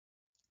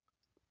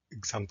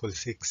Example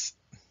 6.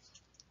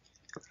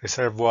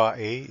 Reservoir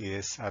A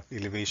is at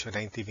elevation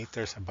 90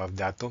 meters above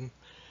datum,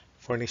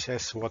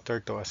 furnishes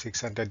water to a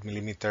 600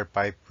 millimeter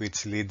pipe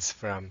which leads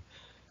from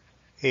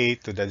A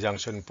to the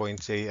junction point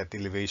J at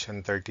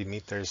elevation 30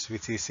 meters,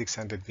 which is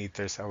 600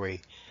 meters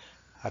away.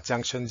 At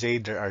junction J,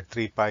 there are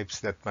three pipes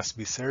that must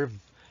be served,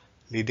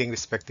 leading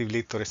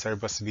respectively to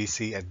reservoirs B,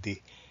 C, and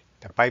D.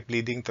 The pipe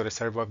leading to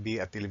reservoir B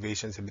at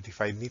elevation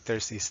 75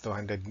 meters is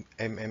 200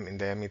 mm in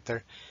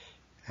diameter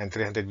and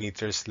 300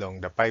 meters long.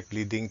 The pipe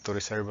leading to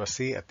reservoir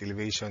C at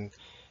elevation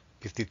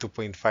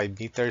 52.5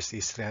 meters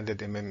is 300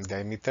 mm in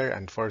diameter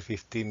and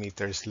 450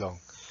 meters long,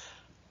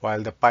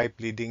 while the pipe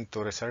leading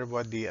to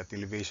reservoir D at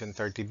elevation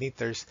 30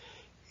 meters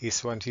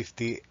is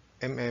 150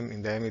 mm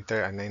in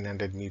diameter and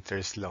 900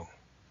 meters long.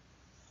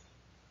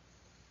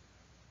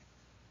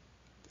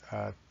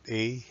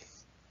 A,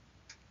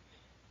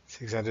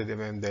 600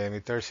 mm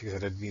diameter,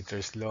 600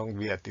 meters long.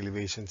 B at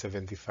elevation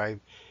 75,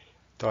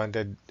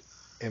 200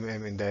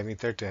 mm in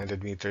diameter,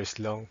 300 meters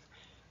long.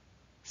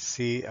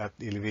 C at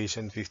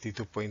elevation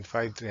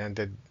 52.5,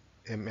 300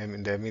 mm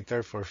in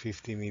diameter,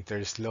 450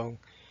 meters long.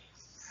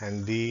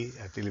 And D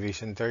at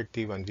elevation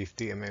 30,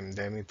 150 mm in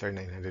diameter,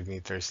 900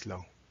 meters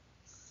long.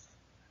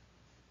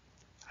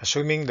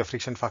 Assuming the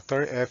friction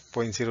factor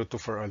F.02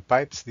 for all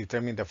pipes,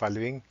 determine the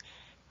following: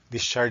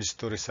 discharge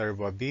to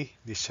reservoir B,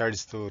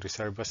 discharge to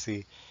reservoir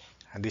C,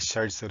 and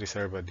discharge to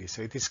reservoir D.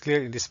 So it is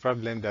clear in this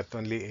problem that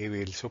only A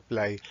will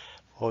supply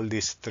all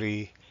these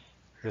three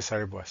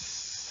reservoirs.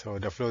 So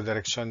the flow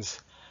directions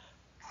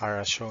are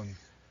as shown.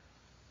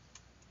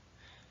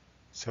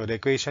 So the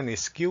equation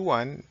is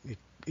Q1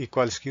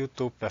 equals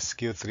Q2 plus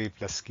Q3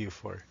 plus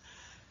Q4,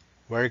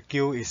 where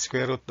Q is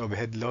square root of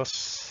head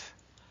loss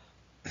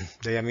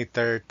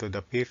diameter to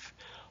the pith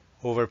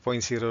over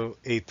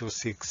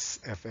 0.0826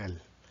 FL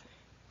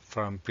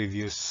from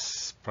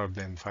previous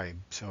problem 5.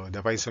 So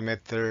the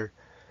piezometer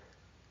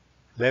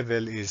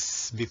level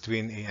is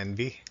between A and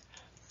B,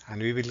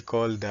 and we will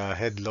call the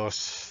head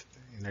loss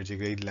energy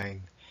grade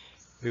line.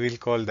 We will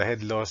call the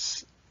head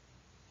loss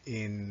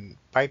in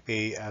pipe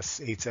A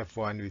as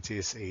HF1, which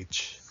is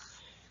H.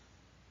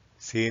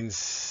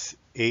 Since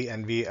A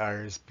and B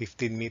are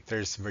 15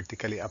 meters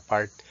vertically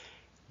apart,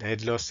 the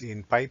head loss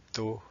in pipe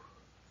 2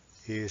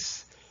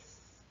 is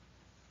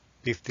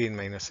 15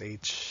 minus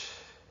H.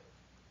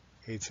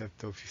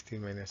 HF2,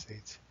 15 minus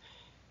H.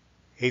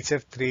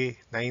 HF3,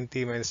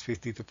 90 minus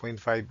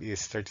 52.5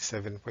 is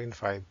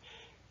 37.5.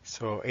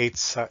 So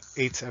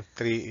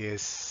HF3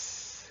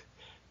 is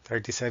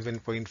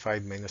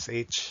 37.5 minus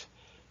H.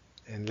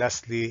 And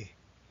lastly,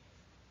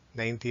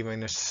 90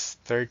 minus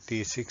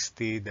 30,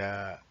 60,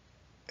 the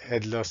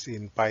head loss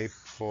in pipe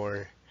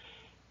 4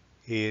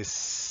 is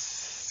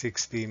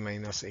 60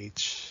 minus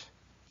H,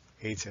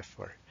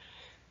 HF4.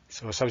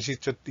 So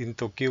substitute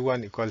into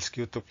Q1 equals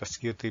Q2 plus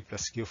Q3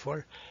 plus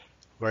Q4,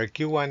 where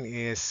Q1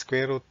 is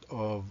square root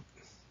of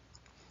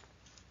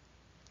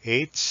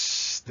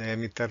H,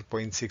 diameter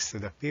 0.6 to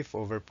the fifth,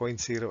 over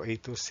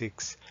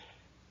 0.0826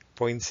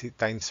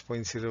 times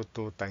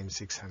 0.02 times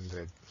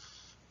 600.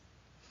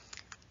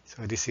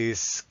 So this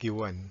is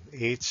Q1,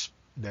 H,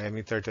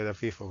 diameter to the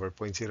fifth, over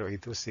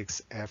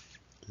 0.0826, F,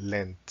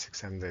 length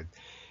 600,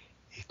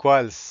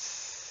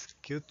 equals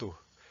Q2.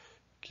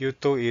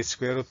 Q2 is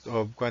square root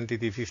of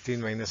quantity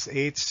 15 minus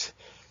H,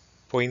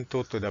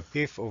 0.2 to the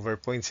fifth, over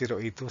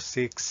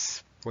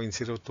 0.0826,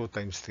 0.02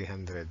 times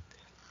 300,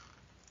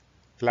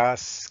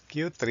 plus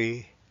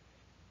Q3,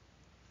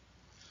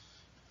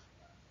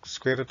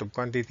 square root of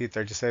quantity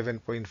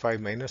 37.5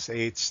 minus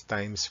H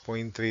times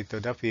 0.3 to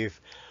the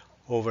fifth,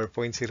 over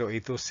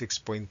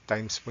 0.0826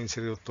 times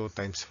 0.02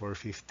 times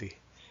 450.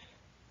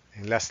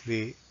 And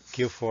lastly,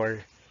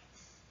 Q4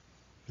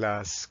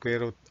 plus square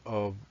root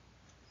of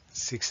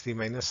 60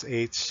 minus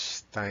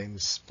H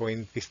times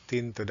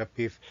 0.15 to the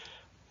fifth,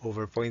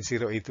 over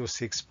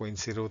 0.0826,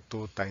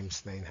 0.02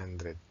 times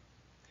 900.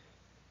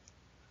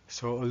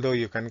 So although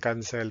you can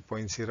cancel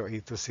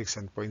 0.0826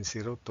 and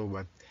 0.02,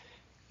 but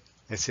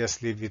let's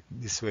just leave it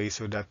this way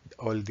so that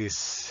all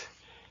these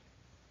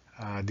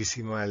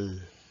decimal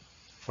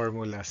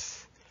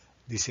formulas,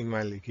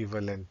 decimal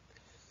equivalent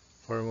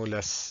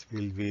formulas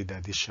will be the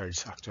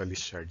discharge, actual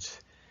discharge.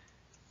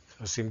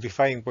 So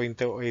simplifying,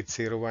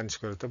 0.0801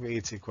 square root of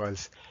H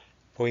equals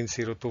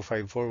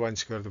 0.02541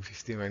 square root of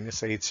 50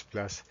 minus H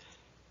plus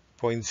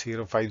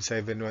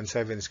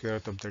 0.05717 square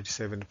root of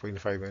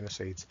 37.5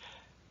 minus H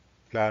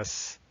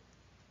plus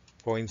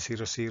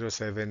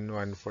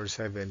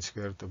 0.007147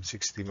 square root of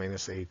 60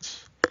 minus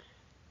H.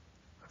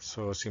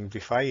 So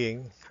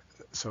simplifying,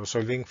 so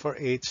solving for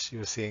H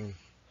using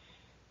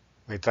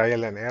by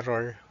trial and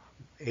error,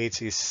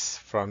 H is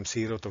from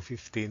 0 to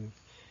 15,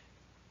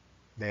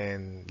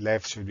 then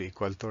left should be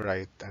equal to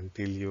right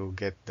until you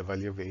get the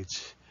value of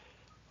H.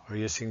 Or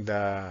using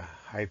the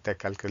high-tech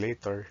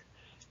calculator,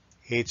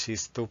 H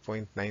is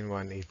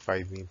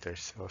 2.9185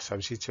 meters. So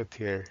substitute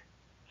here,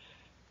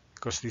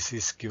 because this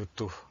is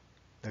Q2,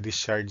 the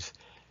discharge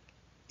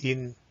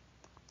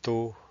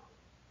into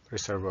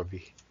reservoir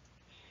B.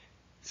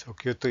 So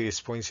Q2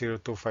 is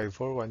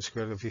 0.0254, 1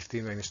 square root of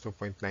 15 minus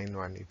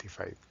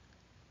 2.9185.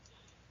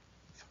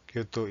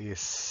 Q2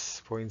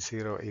 is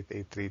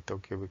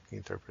 0.0832 cubic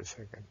meter per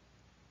second.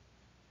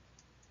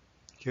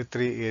 Q3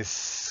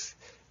 is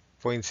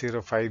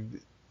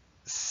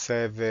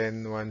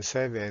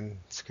 0.05717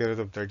 square root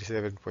of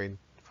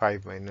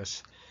 37.5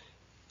 minus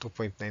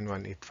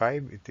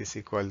 2.9185. It is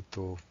equal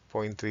to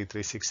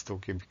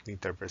 0.3362 cubic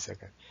meter per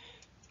second.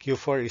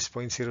 Q4 is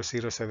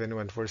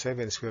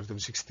 0.007147 square root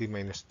of 60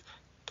 minus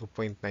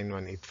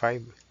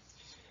 2.9185.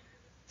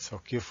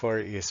 So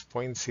Q4 is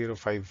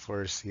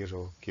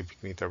 0.0540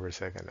 cubic meter per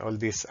second. All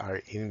these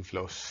are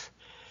inflows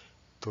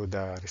to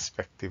the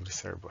respective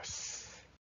reservoirs.